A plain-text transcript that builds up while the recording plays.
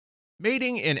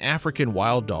Mating in African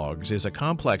wild dogs is a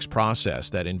complex process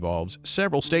that involves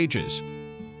several stages.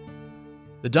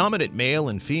 The dominant male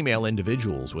and female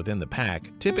individuals within the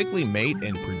pack typically mate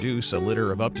and produce a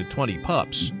litter of up to 20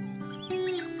 pups.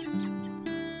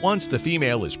 Once the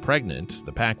female is pregnant,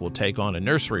 the pack will take on a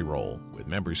nursery role, with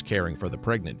members caring for the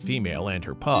pregnant female and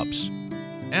her pups.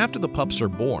 After the pups are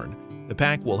born, the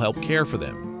pack will help care for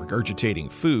them,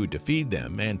 regurgitating food to feed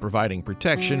them and providing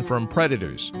protection from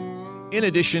predators. In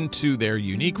addition to their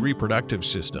unique reproductive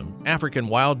system, African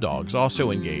wild dogs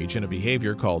also engage in a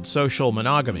behavior called social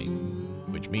monogamy,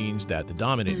 which means that the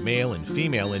dominant male and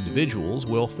female individuals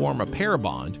will form a pair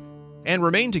bond and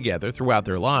remain together throughout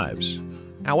their lives.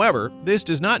 However, this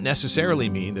does not necessarily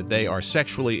mean that they are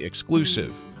sexually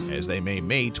exclusive, as they may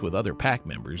mate with other pack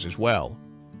members as well.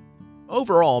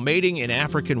 Overall, mating in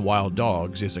African wild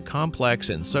dogs is a complex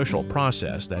and social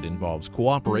process that involves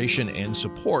cooperation and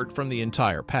support from the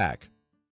entire pack.